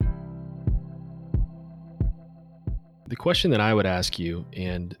the question that I would ask you,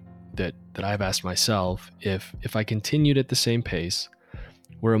 and that I've asked myself, if I continued at the same pace,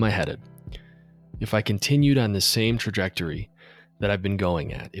 where am I headed? If I continued on the same trajectory that I've been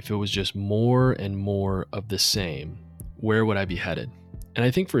going at, if it was just more and more of the same, where would I be headed? And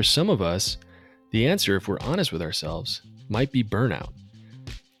I think for some of us, the answer, if we're honest with ourselves, might be burnout.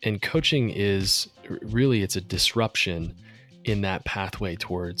 And coaching is really, it's a disruption in that pathway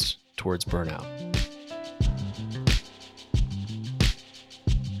towards burnout.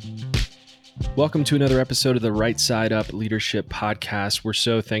 Welcome to another episode of the Right Side Up Leadership Podcast. We're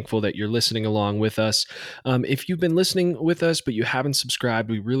so thankful that you're listening along with us. If you've been listening with us, but you haven't subscribed,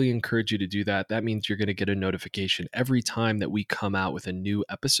 we really encourage you to do that. That means you're going to get a notification every time that we come out with a new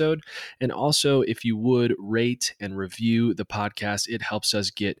episode. And also, if you would rate and review the podcast, it helps us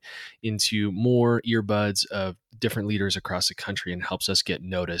get into more earbuds of different leaders across the country and helps us get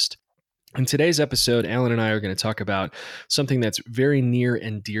noticed. In today's episode, Alan and I are going to talk about something that's very near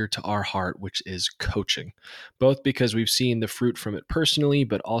and dear to our heart, which is coaching, both because we've seen the fruit from it personally,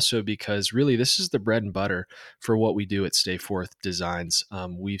 but also because really this is the bread and butter for what we do at Stay Forth Designs.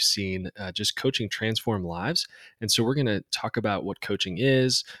 We've seen just coaching transform lives. And so we're going to talk about what coaching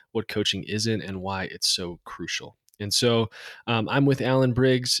is, what coaching isn't, and why it's so crucial. And so I'm with Alan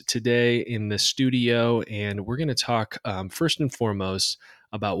Briggs today in the studio, and we're going to talk first and foremost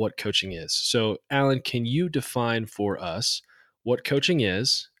about what coaching is. So, Alan, can you define for us what coaching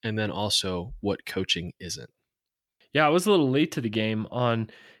is, and then also what coaching isn't? Yeah, I was a little late to the game on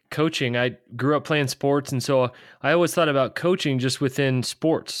coaching. I grew up playing sports, and so I always thought about coaching just within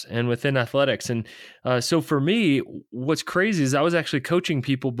sports and within athletics. And so for me, what's crazy is I was actually coaching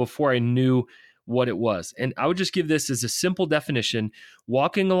people before I knew what it was. And I would just give this as a simple definition: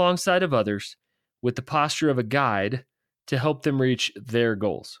 walking alongside of others with the posture of a guide to help them reach their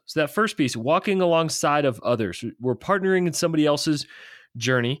goals. So that first piece, walking alongside of others, we're partnering in somebody else's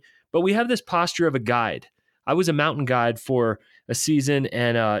journey, but we have this posture of a guide. I was a mountain guide for a season,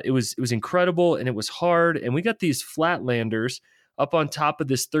 and it was incredible, and it was hard. And we got these flatlanders up on top of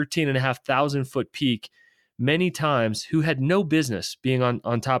this 13,500 foot peak many times who had no business being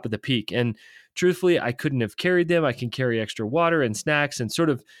on top of the peak. And truthfully, I couldn't have carried them. I can carry extra water and snacks and sort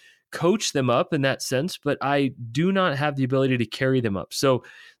of coach them up in that sense, but I do not have the ability to carry them up. So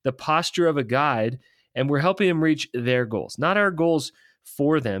the posture of a guide, and we're helping them reach their goals, not our goals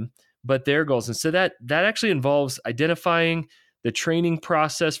for them, but their goals. And so that actually involves identifying the training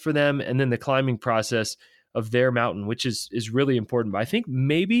process for them and then the climbing process of their mountain, which is really important. But I think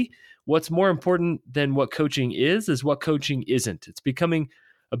maybe what's more important than what coaching is what coaching isn't. It's becoming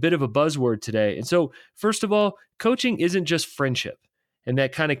a bit of a buzzword today. And so first of all, coaching isn't just friendship and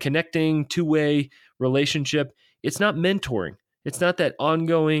that kind of connecting two-way relationship. It's not mentoring. It's not that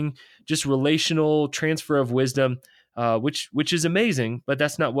ongoing, just relational transfer of wisdom, which is amazing, but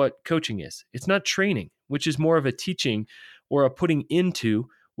that's not what coaching is. It's not training, which is more of a teaching or a putting into,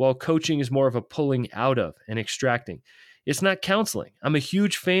 while coaching is more of a pulling out of and extracting. It's not counseling. I'm a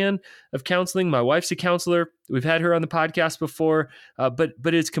huge fan of counseling. My wife's a counselor. We've had her on the podcast before, but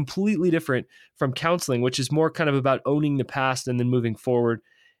it's completely different from counseling, which is more kind of about owning the past and then moving forward.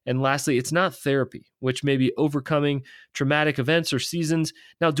 And lastly, it's not therapy, which may be overcoming traumatic events or seasons.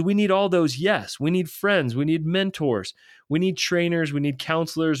 Now, do we need all those? Yes. We need friends. We need mentors. We need trainers. We need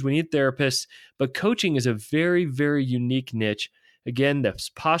counselors. We need therapists. But coaching is a very, very unique niche. Again, the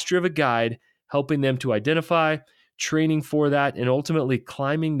posture of a guide, helping them to identify, training for that, and ultimately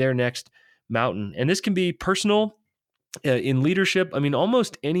climbing their next mountain. And this can be personal, in leadership. I mean,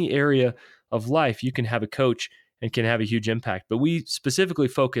 almost any area of life, you can have a coach and can have a huge impact. But we specifically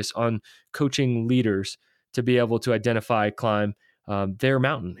focus on coaching leaders to be able to identify, climb their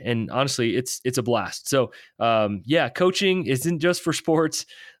mountain. And honestly, it's a blast. So coaching isn't just for sports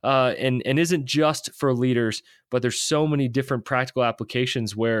and isn't just for leaders, but there's so many different practical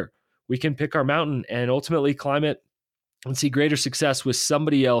applications where we can pick our mountain and ultimately climb it and see greater success with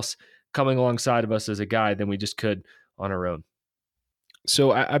somebody else coming alongside of us as a guide than we just could on our own.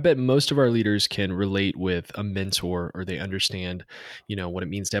 So I bet most of our leaders can relate with a mentor, or they understand, what it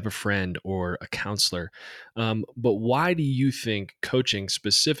means to have a friend or a counselor. But why do you think coaching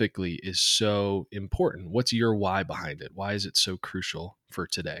specifically is so important? What's your why behind it? Why is it so crucial for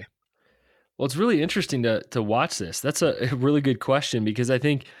today? Well, it's really interesting to watch this. That's a really good question, because I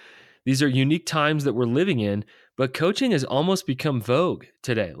think these are unique times that we're living in, but coaching has almost become vogue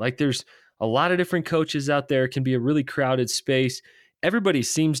today. Like there's a lot of different coaches out there. It can be a really crowded space. Everybody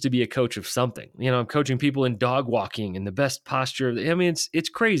seems to be a coach of something. I'm coaching people in dog walking and the best posture. I mean, it's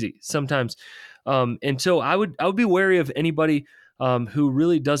crazy sometimes. And so I would be wary of anybody who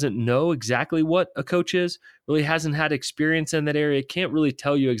really doesn't know exactly what a coach is, really hasn't had experience in that area, can't really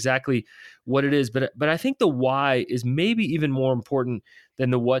tell you exactly what it is. But I think the why is maybe even more important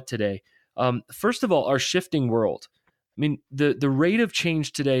than the what today. First of all, our shifting world. I mean, the rate of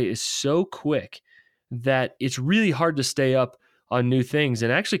change today is so quick that it's really hard to stay up on new things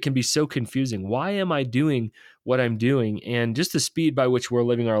and actually can be so confusing. Why am I doing what I'm doing? And just the speed by which we're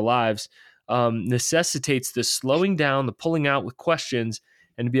living our lives necessitates the slowing down, the pulling out with questions,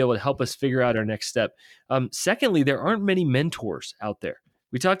 and to be able to help us figure out our next step. Secondly, there aren't many mentors out there.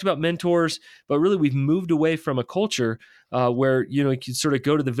 We talked about mentors, but really we've moved away from a culture where you could sort of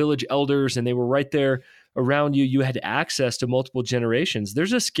go to the village elders and they were right there around you. You had access to multiple generations.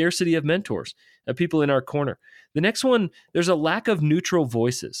 There's a scarcity of mentors, people in our corner. The next one, there's a lack of neutral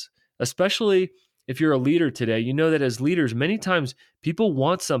voices, especially if you're a leader today. You know that as leaders, many times people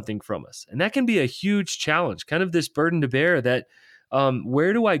want something from us, and that can be a huge challenge, kind of this burden to bear that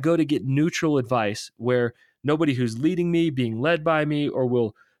where do I go to get neutral advice where nobody who's leading me, being led by me, or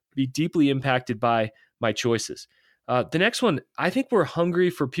will be deeply impacted by my choices? The next one, I think we're hungry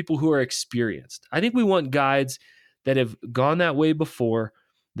for people who are experienced. I think we want guides that have gone that way before,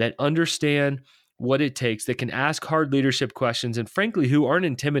 that understand what it takes, that can ask hard leadership questions, and frankly, who aren't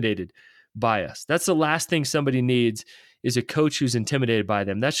intimidated by us. That's the last thing somebody needs is a coach who's intimidated by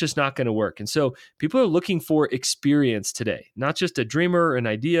them. That's just not going to work. And so people are looking for experience today, not just a dreamer or an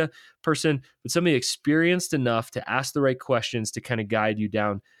idea person, but somebody experienced enough to ask the right questions to kind of guide you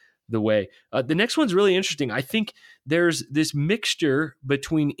down the way. The next one's really interesting. I think there's this mixture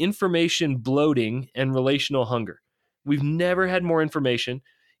between information bloating and relational hunger. We've never had more information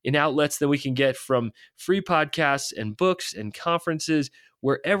in outlets than we can get from free podcasts and books and conferences.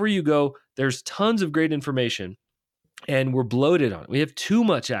 Wherever you go, there's tons of great information and we're bloated on it. We have too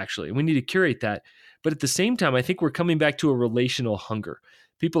much, actually. We need to curate that. But at the same time, I think we're coming back to a relational hunger.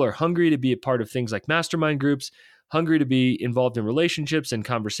 People are hungry to be a part of things like mastermind groups, hungry to be involved in relationships and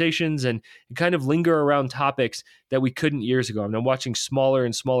conversations and kind of linger around topics that we couldn't years ago. I mean, I'm watching smaller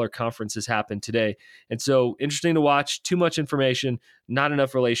and smaller conferences happen today. And so interesting to watch, too much information, not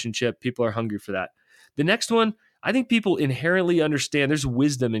enough relationship. People are hungry for that. The next one, I think people inherently understand there's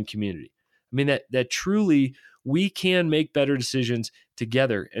wisdom in community. I mean, that truly we can make better decisions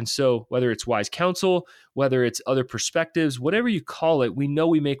together. And so whether it's wise counsel, whether it's other perspectives, whatever you call it, we know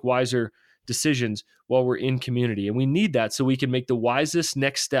we make wiser decisions while we're in community. And we need that so we can make the wisest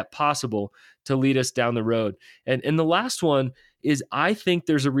next step possible to lead us down the road. And the last one is I think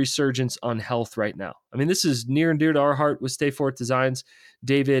there's a resurgence on health right now. I mean, this is near and dear to our heart with Stay Forth Designs,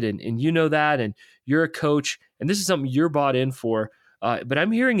 David, and you know that, and you're a coach, and this is something you're bought in for. But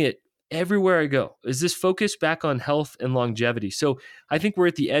I'm hearing it everywhere I go, is this focus back on health and longevity. So I think we're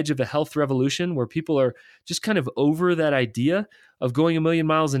at the edge of a health revolution where people are just kind of over that idea of going a million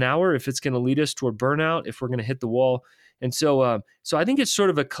miles an hour if it's going to lead us toward burnout, if we're going to hit the wall. And so I think it's sort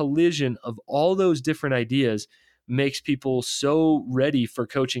of a collision of all those different ideas makes people so ready for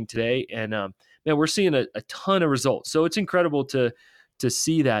coaching today. And man, we're seeing a ton of results. So it's incredible to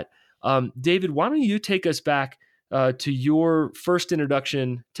see that. David, why don't you take us back to your first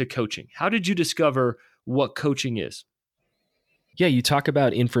introduction to coaching? How did you discover what coaching is? Yeah, you talk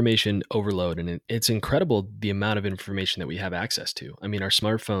about information overload, and it's incredible the amount of information that we have access to. I mean, our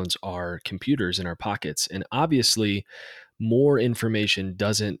smartphones are computers in our pockets, and obviously, more information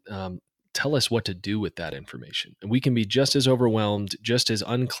doesn't tell us what to do with that information. And we can be just as overwhelmed, just as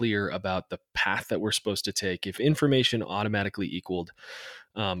unclear about the path that we're supposed to take. If information automatically equaled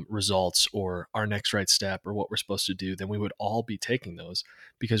results or our next right step or what we're supposed to do, then we would all be taking those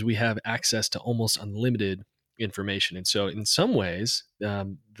because we have access to almost unlimited information. And so in some ways,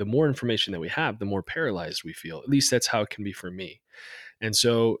 the more information that we have, the more paralyzed we feel. At least that's how it can be for me. And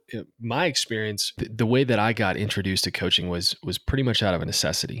so my experience, the way that I got introduced to coaching was pretty much out of a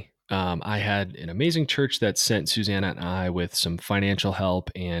necessity. I had an amazing church that sent Susanna and I with some financial help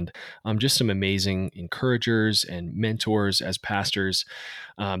and just some amazing encouragers and mentors as pastors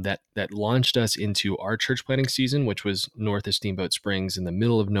that launched us into our church planting season, which was north of Steamboat Springs in the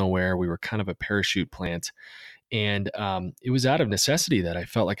middle of nowhere. We were kind of a parachute plant. And it was out of necessity that I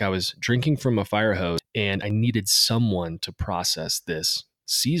felt like I was drinking from a fire hose and I needed someone to process this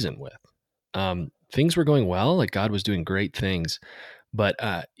season with. Things were going well, like God was doing great things. But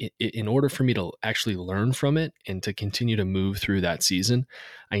in order for me to actually learn from it and to continue to move through that season,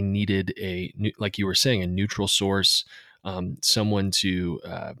 I needed like you were saying, a neutral source, someone to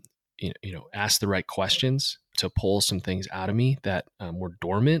ask the right questions to pull some things out of me that were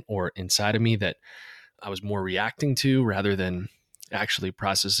dormant or inside of me that I was more reacting to rather than actually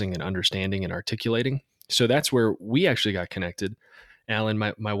processing and understanding and articulating. So that's where we actually got connected. Alan,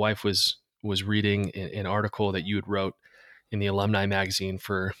 my wife was reading an article that you had wrote in the alumni magazine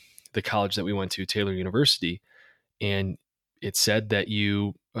for the college that we went to, Taylor University, and it said that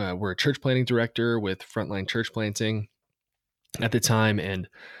you were a church planting director with Frontline Church Planting at the time. And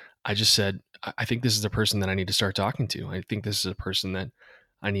I just said, I think this is a person that I need to start talking to. I think this is a person that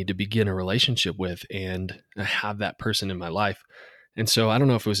I need to begin a relationship with and have that person in my life. And so I don't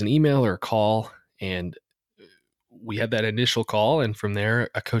know if it was an email or a call, and we had that initial call. And from there,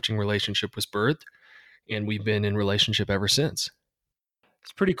 a coaching relationship was birthed, and we've been in relationship ever since.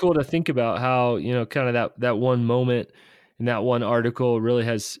 It's pretty cool to think about how, kind of that one moment and that one article really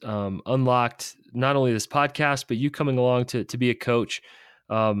has unlocked not only this podcast, but you coming along to be a coach.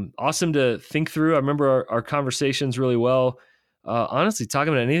 Awesome to think through. I remember our conversations really well. Honestly,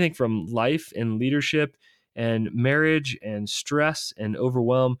 talking about anything from life and leadership and marriage and stress and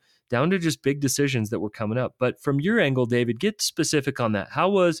overwhelm down to just big decisions that were coming up. But from your angle, David, get specific on that. How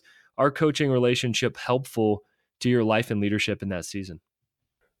was our coaching relationship helpful to your life and leadership in that season?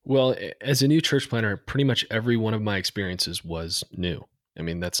 Well, as a new church planter, pretty much every one of my experiences was new. I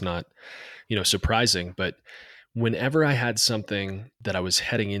mean, that's not, surprising, but whenever I had something that I was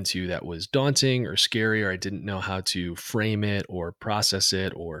heading into that was daunting or scary, or I didn't know how to frame it or process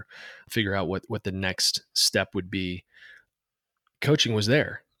it or figure out what the next step would be, coaching was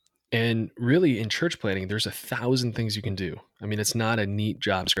there. And really in church planting, there's 1,000 things you can do. I mean, it's not a neat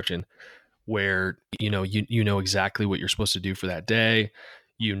job description where you know exactly what you're supposed to do for that day.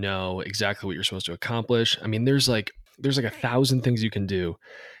 You know exactly what you're supposed to accomplish. I mean, there's like 1,000 things you can do,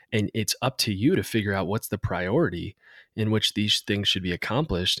 and it's up to you to figure out what's the priority in which these things should be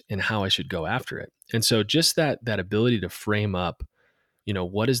accomplished and how I should go after it. And so just that ability to frame up,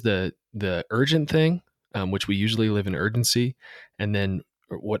 what is the urgent thing, which we usually live in urgency, and then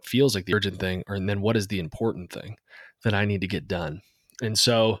what feels like the urgent thing, and then what is the important thing that I need to get done. And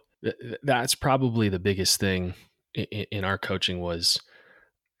so that's probably the biggest thing in our coaching was,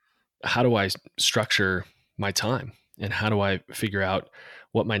 how do I structure my time, and how do I figure out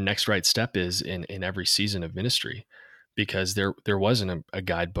what my next right step is in every season of ministry? Because there wasn't a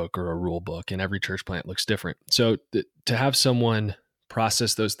guidebook or a rule book, and every church plant looks different. So to have someone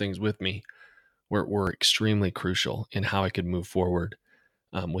process those things with me were extremely crucial in how I could move forward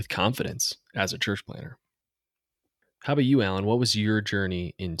with confidence as a church planter. How about you, Alan? What was your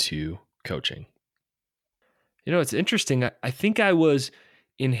journey into coaching? It's interesting. I think I was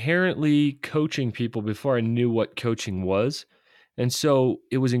inherently coaching people before I knew what coaching was. And so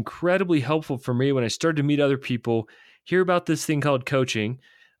it was incredibly helpful for me when I started to meet other people, hear about this thing called coaching,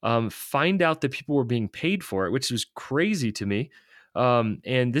 find out that people were being paid for it, which was crazy to me.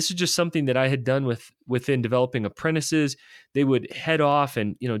 And this is just something that I had done within developing apprentices. They would head off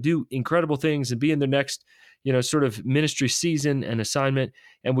and do incredible things and be in their next sort of ministry season and assignment,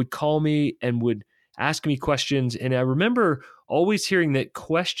 and would call me and would ask me questions. And I remember always hearing that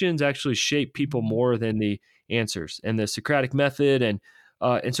questions actually shape people more than the answers, and the Socratic method. And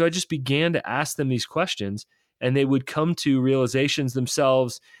so I just began to ask them these questions, and they would come to realizations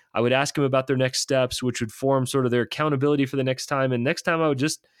themselves. I would ask them about their next steps, which would form sort of their accountability for the next time. And next time I would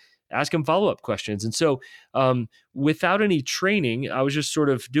just ask them follow-up questions. And so without any training, I was just sort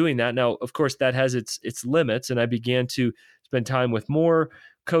of doing that. Now, of course, that has its limits. And I began to spend time with more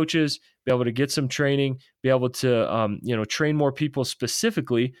coaches, be able to get some training, be able to train more people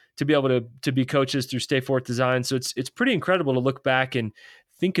specifically to be able to be coaches through Stay Forth Design. So it's pretty incredible to look back and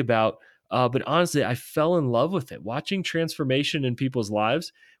think about. But honestly, I fell in love with it, watching transformation in people's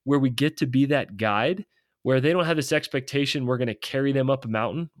lives where we get to be that guide, where they don't have this expectation we're going to carry them up a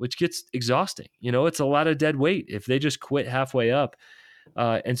mountain, which gets exhausting. It's a lot of dead weight if they just quit halfway up.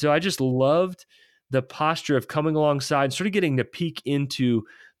 And so I just loved the posture of coming alongside, sort of getting to peek into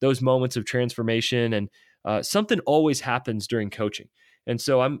those moments of transformation. And something always happens during coaching. And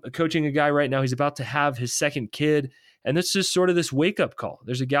so I'm coaching a guy right now. He's about to have his second kid. And it's just sort of this wake-up call.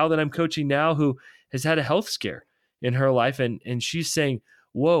 There's a gal that I'm coaching now who has had a health scare in her life. And she's saying,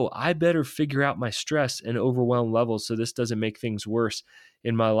 whoa, I better figure out my stress and overwhelm levels so this doesn't make things worse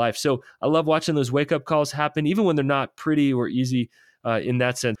in my life. So I love watching those wake-up calls happen, even when they're not pretty or easy in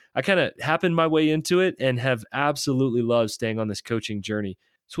that sense. I kind of happened my way into it and have absolutely loved staying on this coaching journey.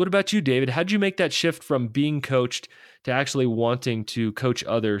 So what about you, David? How did you make that shift from being coached to actually wanting to coach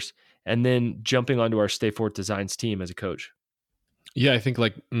others and then jumping onto our Stay Forth Designs team as a coach? Yeah, I think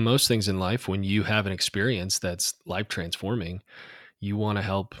like most things in life, when you have an experience that's life transforming, you want to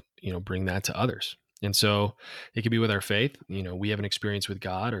help, bring that to others. And so it could be with our faith. We have an experience with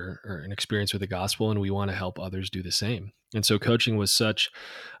God or an experience with the gospel, and we want to help others do the same. And so coaching was such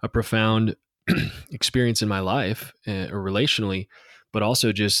a profound experience in my life, or relationally, but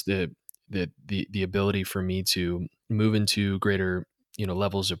also just the ability for me to move into greater,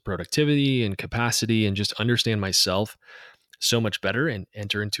 levels of productivity and capacity, and just understand myself so much better and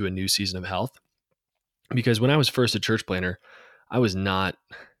enter into a new season of health. Because when I was first a church planner, I was not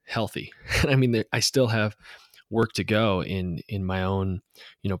healthy. I mean, I still have work to go in my own,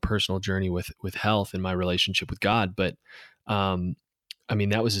 personal journey with health and my relationship with God. But um, I mean,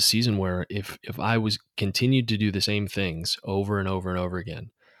 that was a season where if I was continued to do the same things over and over and over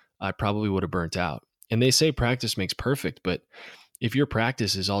again, I probably would have burnt out. And they say practice makes perfect, but if your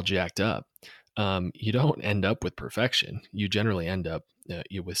practice is all jacked up, you don't end up with perfection. You generally end up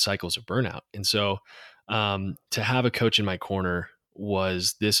with cycles of burnout. And so, to have a coach in my corner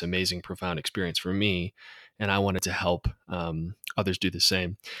was this amazing, profound experience for me, and I wanted to help others do the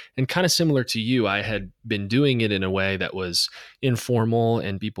same. And kind of similar to you, I had been doing it in a way that was informal,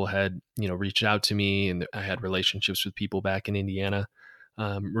 and people had reached out to me, and I had relationships with people back in Indiana,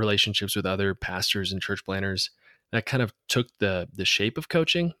 relationships with other pastors and church planners that kind of took the shape of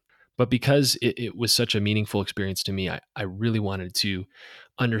coaching. But because it was such a meaningful experience to me, I really wanted to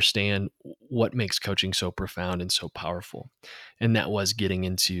understand what makes coaching so profound and so powerful. And that was getting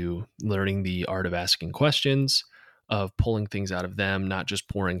into learning the art of asking questions, of pulling things out of them, not just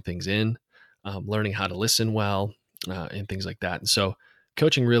pouring things in, learning how to listen well, and things like that. And so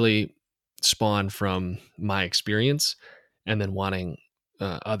coaching really spawned from my experience, and then wanting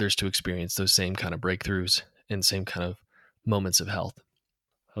others to experience those same kind of breakthroughs and same kind of moments of health.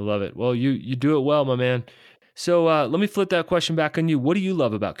 I love it. Well, you do it well, my man. So let me flip that question back on you. What do you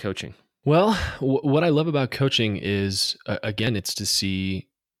love about coaching? Well, what I love about coaching is, again, it's to see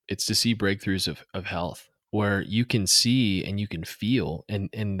breakthroughs of health, where you can see and you can feel, and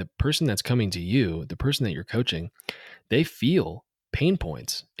the person that's coming to you, the person that you're coaching, they feel pain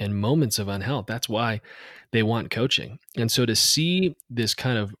points and moments of unhealth. That's why they want coaching. And so to see this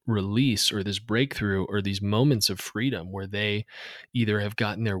kind of release or this breakthrough or these moments of freedom where they either have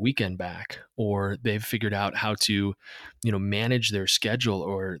gotten their weekend back, or they've figured out how to, manage their schedule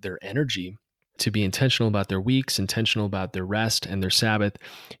or their energy to be intentional about their weeks, intentional about their rest and their Sabbath,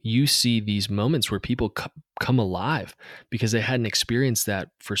 you see these moments where people come alive because they hadn't experienced that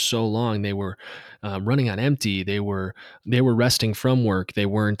for so long. They were running on empty. They were resting from work. They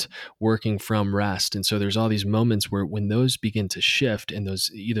weren't working from rest. And so there's all these moments where when those begin to shift, and those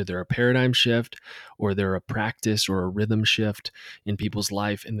either they're a paradigm shift or they're a practice or a rhythm shift in people's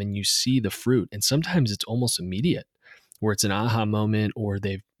life, and then you see the fruit. And sometimes it's almost immediate, where it's an aha moment, or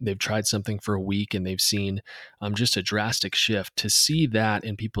they've tried something for a week and they've seen just a drastic shift. To see that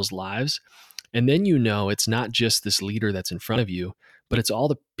in people's lives, and then it's not just this leader that's in front of you, but it's all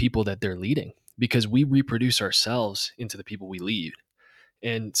the people that they're leading, because we reproduce ourselves into the people we lead,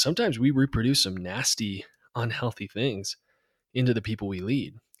 and sometimes we reproduce some nasty, unhealthy things into the people we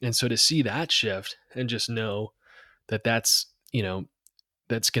lead. And so to see that shift and just know that that's going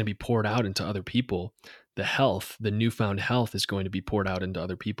to be poured out into other people, the newfound health is going to be poured out into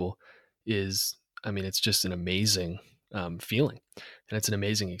other people, is, I mean, it's just an amazing feeling. And it's an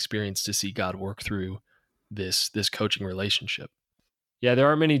amazing experience to see God work through this coaching relationship. Yeah, there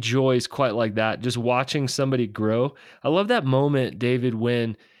aren't many joys quite like that. Just watching somebody grow. I love that moment, David,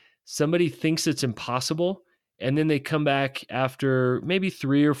 when somebody thinks it's impossible and then they come back after maybe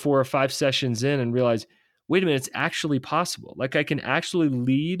 3 or 4 or 5 sessions in and realize, wait a minute, it's actually possible. Like I can actually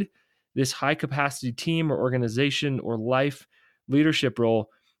lead this high capacity team or organization or life leadership role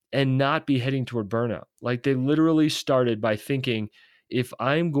and not be heading toward burnout. Like they literally started by thinking, if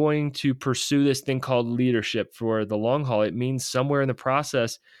I'm going to pursue this thing called leadership for the long haul, it means somewhere in the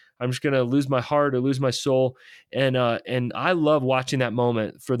process, I'm just going to lose my heart or lose my soul. And I love watching that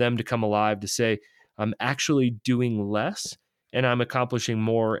moment for them to come alive, to say, I'm actually doing less and I'm accomplishing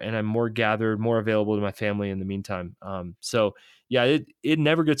more, and I'm more gathered, more available to my family in the meantime. So yeah, it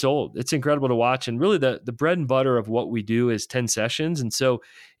never gets old. It's incredible to watch. And really the bread and butter of what we do is 10 sessions. And so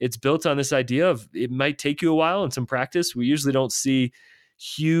it's built on this idea of it might take you a while and some practice. We usually don't see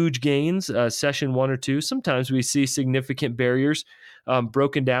huge gains, session 1 or 2. Sometimes we see significant barriers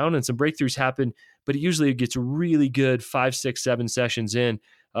broken down and some breakthroughs happen, but it usually gets really good 5, 6, 7 sessions in.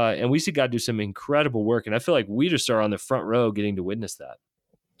 And we see God do some incredible work. And I feel like we just are on the front row getting to witness that.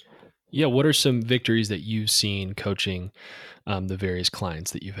 Yeah. What are some victories that you've seen coaching the various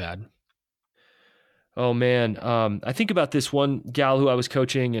clients that you've had? Oh man, I think about this one gal who I was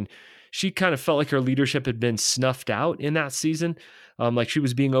coaching, and she kind of felt like her leadership had been snuffed out in that season. Like she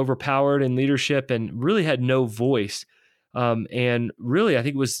was being overpowered in leadership and really had no voice. And really, I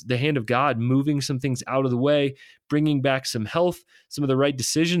think it was the hand of God moving some things out of the way, bringing back some health, some of the right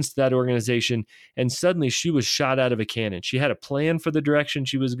decisions to that organization. And suddenly she was shot out of a cannon. She had a plan for the direction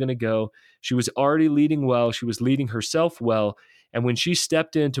she was going to go. She was already leading well. She was leading herself well. And when she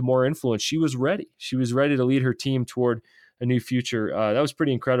stepped into more influence, she was ready. She was ready to lead her team toward a new future. That was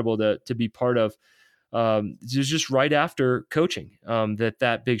pretty incredible to be part of. It was just right after coaching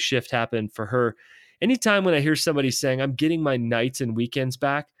that big shift happened for her. Anytime when I hear somebody saying, I'm getting my nights and weekends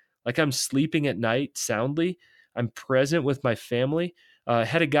back, like I'm sleeping at night soundly, I'm present with my family.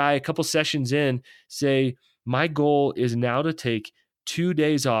 Had a guy a couple sessions in say, my goal is now to take 2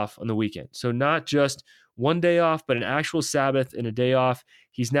 days off on the weekend. So not just one day off, but an actual Sabbath and a day off.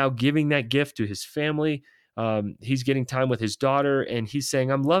 He's now giving that gift to his family. He's getting time with his daughter, and he's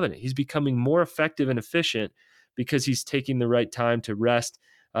saying, I'm loving it. He's becoming more effective and efficient because he's taking the right time to rest.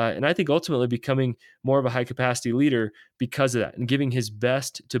 And I think ultimately becoming more of a high capacity leader because of that and giving his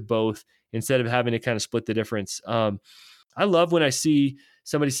best to both instead of having to kind of split the difference. I love when I see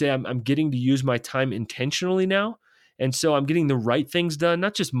somebody say, I'm getting to use my time intentionally now. And so I'm getting the right things done,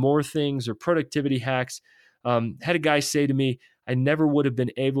 not just more things or productivity hacks. Had a guy say to me, I never would have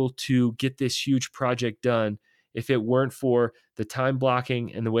been able to get this huge project done if it weren't for the time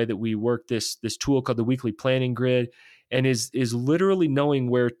blocking and the way that we work this tool called the weekly planning grid, and is literally knowing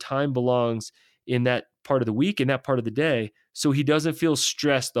where time belongs in that part of the week, in that part of the day, so he doesn't feel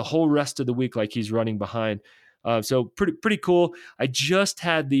stressed the whole rest of the week like he's running behind. So pretty cool. I just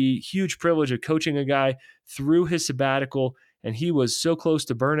had the huge privilege of coaching a guy through his sabbatical, and he was so close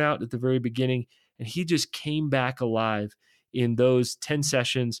to burnout at the very beginning, and he just came back alive in those 10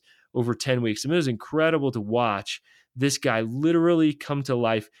 sessions over 10 weeks. I mean, it was incredible to watch this guy literally come to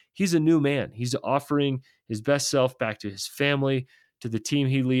life. He's a new man. He's offering his best self back to his family, to the team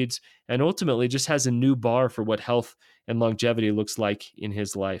he leads, and ultimately just has a new bar for what health and longevity looks like in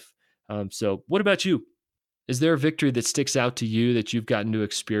his life. So what about you? Is there a victory that sticks out to you that you've gotten to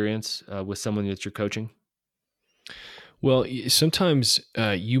experience with someone that you're coaching? Well, sometimes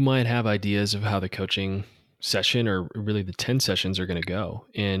you might have ideas of how the coaching session or really the 10 sessions are going to go.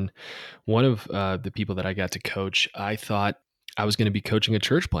 And one of the people that I got to coach, I thought I was going to be coaching a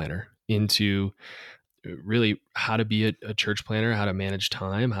church planner into really how to be a church planner, how to manage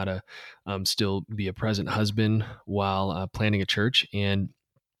time, how to still be a present husband while planning a church. And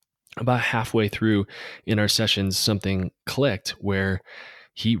about halfway through in our sessions, something clicked where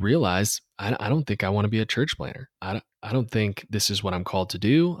he realized, I don't think I want to be a church planner. I don't think this is what I'm called to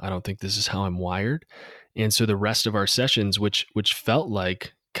do. I don't think this is how I'm wired. And so the rest of our sessions, which felt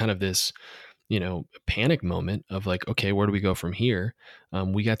like kind of this, panic moment of like, okay, where do we go from here?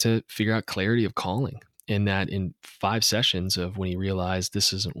 We got to figure out clarity of calling. And that in 5 sessions of when he realized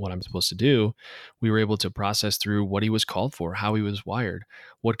this isn't what I'm supposed to do, we were able to process through what he was called for, how he was wired,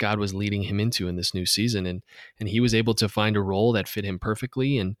 what God was leading him into in this new season. And he was able to find a role that fit him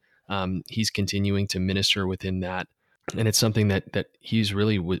perfectly. And he's continuing to minister within that. And it's something that he's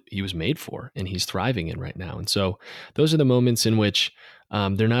really, he was made for and he's thriving in right now. And so those are the moments in which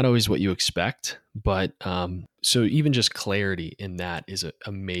they're not always what you expect, but so even just clarity in that is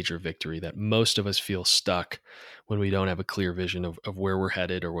a major victory that most of us feel stuck when we don't have a clear vision of where we're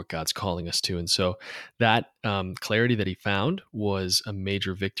headed or what God's calling us to. And so that clarity that he found was a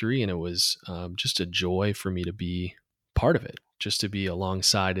major victory. And it was just a joy for me to be part of it, just to be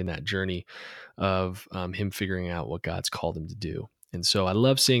alongside in that journey of him figuring out what God's called him to do. And so I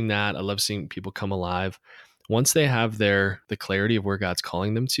love seeing that. I love seeing people come alive. Once they have the clarity of where God's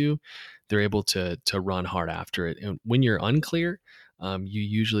calling them to, they're able to run hard after it. And when you're unclear, you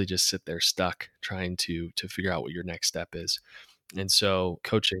usually just sit there stuck trying to figure out what your next step is. And so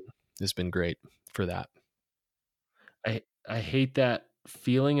coaching has been great for that. I hate that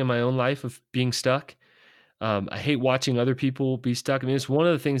feeling in my own life of being stuck. I hate watching other people be stuck. I mean, it's one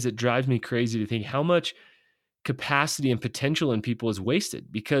of the things that drives me crazy to think how much capacity and potential in people is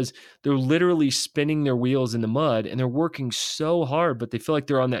wasted because they're literally spinning their wheels in the mud and they're working so hard, but they feel like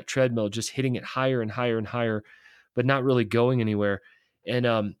they're on that treadmill, just hitting it higher and higher and higher, but not really going anywhere. And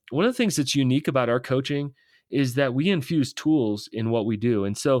one of the things that's unique about our coaching is that we infuse tools in what we do.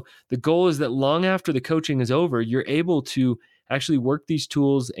 And so the goal is that long after the coaching is over, you're able to actually work these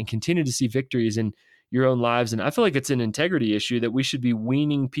tools and continue to see victories in your own lives. And I feel like it's an integrity issue that we should be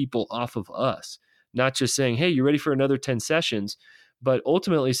weaning people off of us, not just saying, hey, you ready for another 10 sessions, but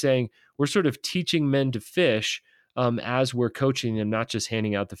ultimately saying we're sort of teaching men to fish as we're coaching them, not just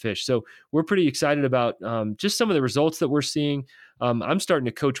handing out the fish. So we're pretty excited about just some of the results that we're seeing. I'm starting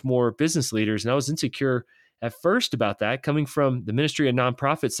to coach more business leaders, and I was insecure at first about that, coming from the ministry and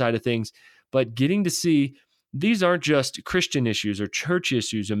nonprofit side of things, but getting to see these aren't just Christian issues or church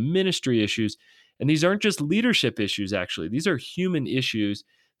issues or ministry issues. And these aren't just leadership issues, actually. These are human issues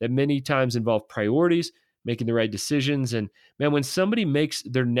that many times involve priorities, making the right decisions. And man, when somebody makes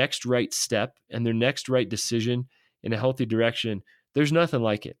their next right step and their next right decision in a healthy direction, there's nothing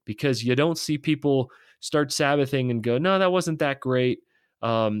like it, because you don't see people start Sabbathing and go, no, that wasn't that great.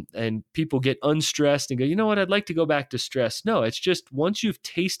 And people get unstressed and go, you know what, I'd like to go back to stress. No, it's just once you've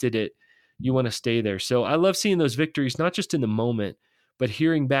tasted it, you want to stay there. So I love seeing those victories, not just in the moment, but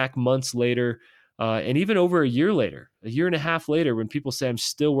hearing back months later, and even over a year later, a year and a half later, when people say I'm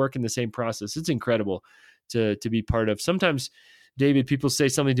still working the same process. It's incredible to be part of. Sometimes, David, people say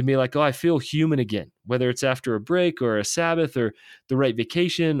something to me like, oh, I feel human again, whether it's after a break or a Sabbath or the right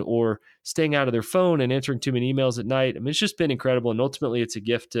vacation or staying out of their phone and answering too many emails at night. I mean, it's just been incredible. And ultimately, it's a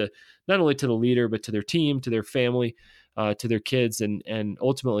gift to not only to the leader, but to their team, to their family, to their kids, and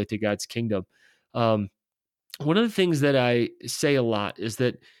ultimately to God's kingdom. One of the things that I say a lot is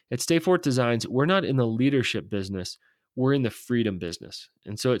that at Stay Forth Designs, we're not in the leadership business, we're in the freedom business.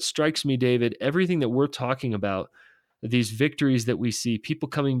 And so it strikes me, David, everything that we're talking about, these victories that we see, people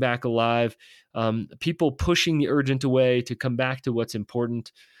coming back alive, people pushing the urgent away to come back to what's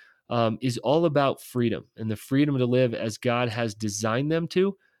important, is all about freedom and the freedom to live as God has designed them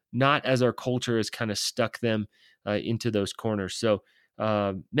to, not as our culture has kind of stuck them into those corners. So,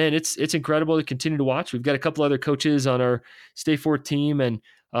 man, it's incredible to continue to watch. We've got a couple other coaches on our Stay Forth team, and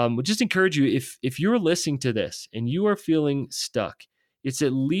we just encourage you, if you're listening to this and you are feeling stuck, it's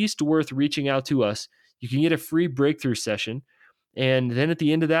at least worth reaching out to us. You can get a free breakthrough session. And then at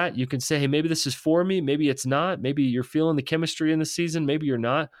the end of that, you can say, hey, maybe this is for me. Maybe it's not. Maybe you're feeling the chemistry in the season. Maybe you're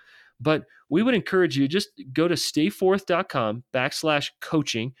not. But we would encourage you, just go to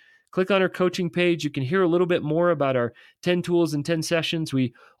stayforth.com/coaching. Click on our coaching page. You can hear a little bit more about our 10 tools and 10 sessions.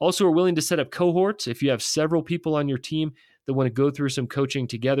 We also are willing to set up cohorts. If you have several people on your team that want to go through some coaching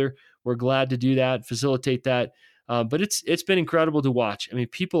together, we're glad to do that, facilitate that. But it's been incredible to watch. I mean,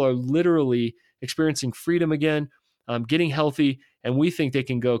 people are literally experiencing freedom again, getting healthy, and we think they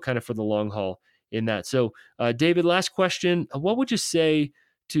can go kind of for the long haul in that. So, David, last question. What would you say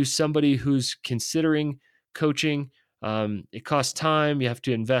to somebody who's considering coaching? It costs time. You have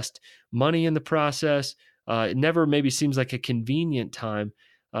to invest money in the process. It never maybe seems like a convenient time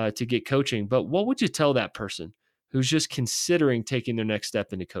to get coaching. But what would you tell that person who's just considering taking their next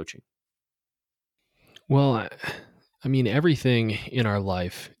step into coaching? Well, I mean, everything in our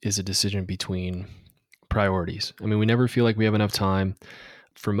life is a decision between priorities. I mean, we never feel like we have enough time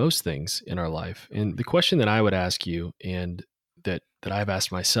for most things in our life. And the question that I would ask you, and that I've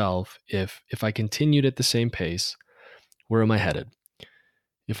asked myself, if I continued at the same pace, where am I headed?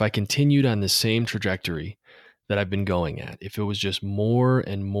 If I continued on the same trajectory that I've been going at, if it was just more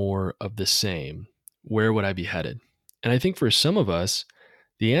and more of the same, where would I be headed? And I think for some of us,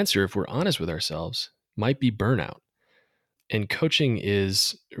 the answer, if we're honest with ourselves, might be burnout. And coaching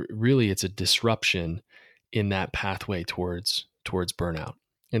is really, it's a disruption in that pathway towards burnout.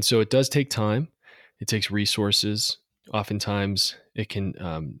 And so it does take time. It takes resources. Oftentimes it can,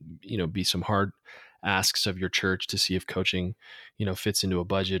 be some hard asks of your church to see if coaching, fits into a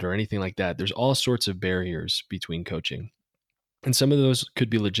budget or anything like that. There's all sorts of barriers between coaching. And some of those could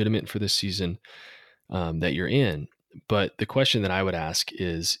be legitimate for this season that you're in. But the question that I would ask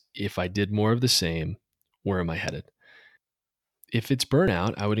is, if I did more of the same, where am I headed? If it's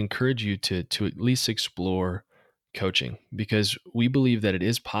burnout, I would encourage you to at least explore coaching, because we believe that it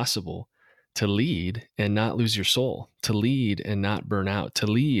is possible to lead and not lose your soul, to lead and not burn out, to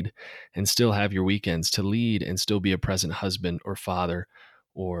lead and still have your weekends, to lead and still be a present husband or father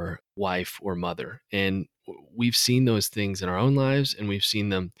or wife or mother. And we've seen those things in our own lives, and we've seen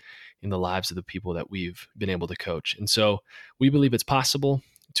them in the lives of the people that we've been able to coach. And so we believe it's possible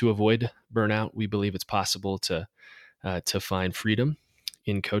to avoid burnout. We believe it's possible to find freedom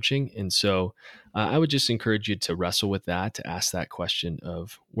in coaching. And so I would just encourage you to wrestle with that, to ask that question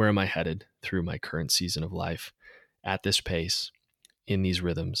of, where am I headed through my current season of life, at this pace, in these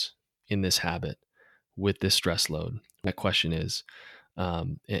rhythms, in this habit, with this stress load? That question is,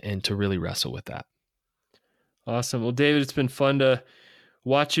 and to really wrestle with that. Awesome. Well, David, it's been fun to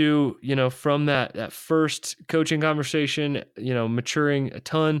watch you, from that first coaching conversation, maturing a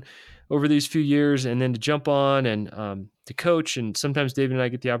ton over these few years, and then to jump on and to coach. And sometimes David and I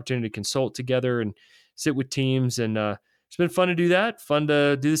get the opportunity to consult together and sit with teams. And it's been fun to do that, fun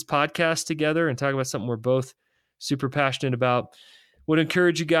to do this podcast together and talk about something we're both super passionate about. Would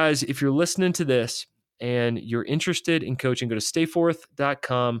encourage you guys, if you're listening to this and you're interested in coaching, go to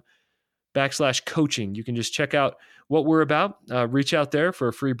stayforth.com /coaching. You can just check out what we're about. Reach out there for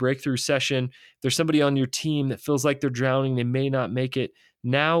a free breakthrough session. If there's somebody on your team that feels like they're drowning, they may not make it.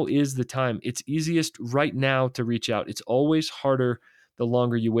 Now is the time. It's easiest right now to reach out. It's always harder the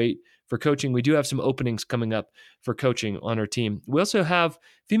longer you wait for coaching. We do have some openings coming up for coaching on our team. We also have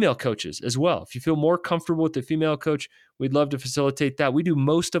female coaches as well. If you feel more comfortable with the female coach, we'd love to facilitate that. We do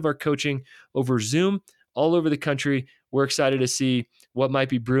most of our coaching over Zoom all over the country. We're excited to see what might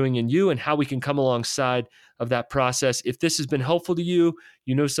be brewing in you and how we can come alongside of that process. If this has been helpful to you,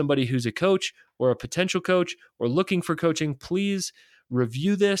 you know somebody who's a coach or a potential coach or looking for coaching, please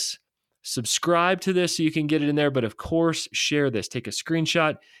review this, subscribe to this so you can get it in there. But of course, share this. Take a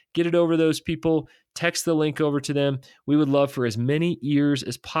screenshot, get it over those people, text the link over to them. We would love for as many ears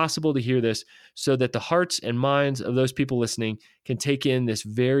as possible to hear this so that the hearts and minds of those people listening can take in this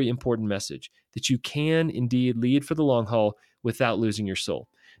very important message that you can indeed lead for the long haul without losing your soul.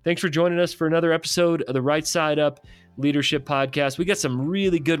 Thanks for joining us for another episode of the Right Side Up Leadership Podcast. We got some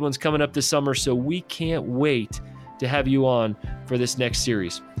really good ones coming up this summer, so we can't wait to have you on for this next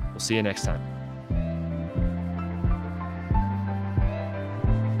series. We'll see you next time.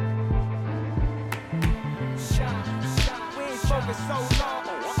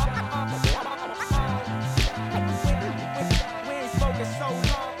 So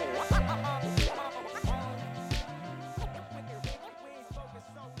long.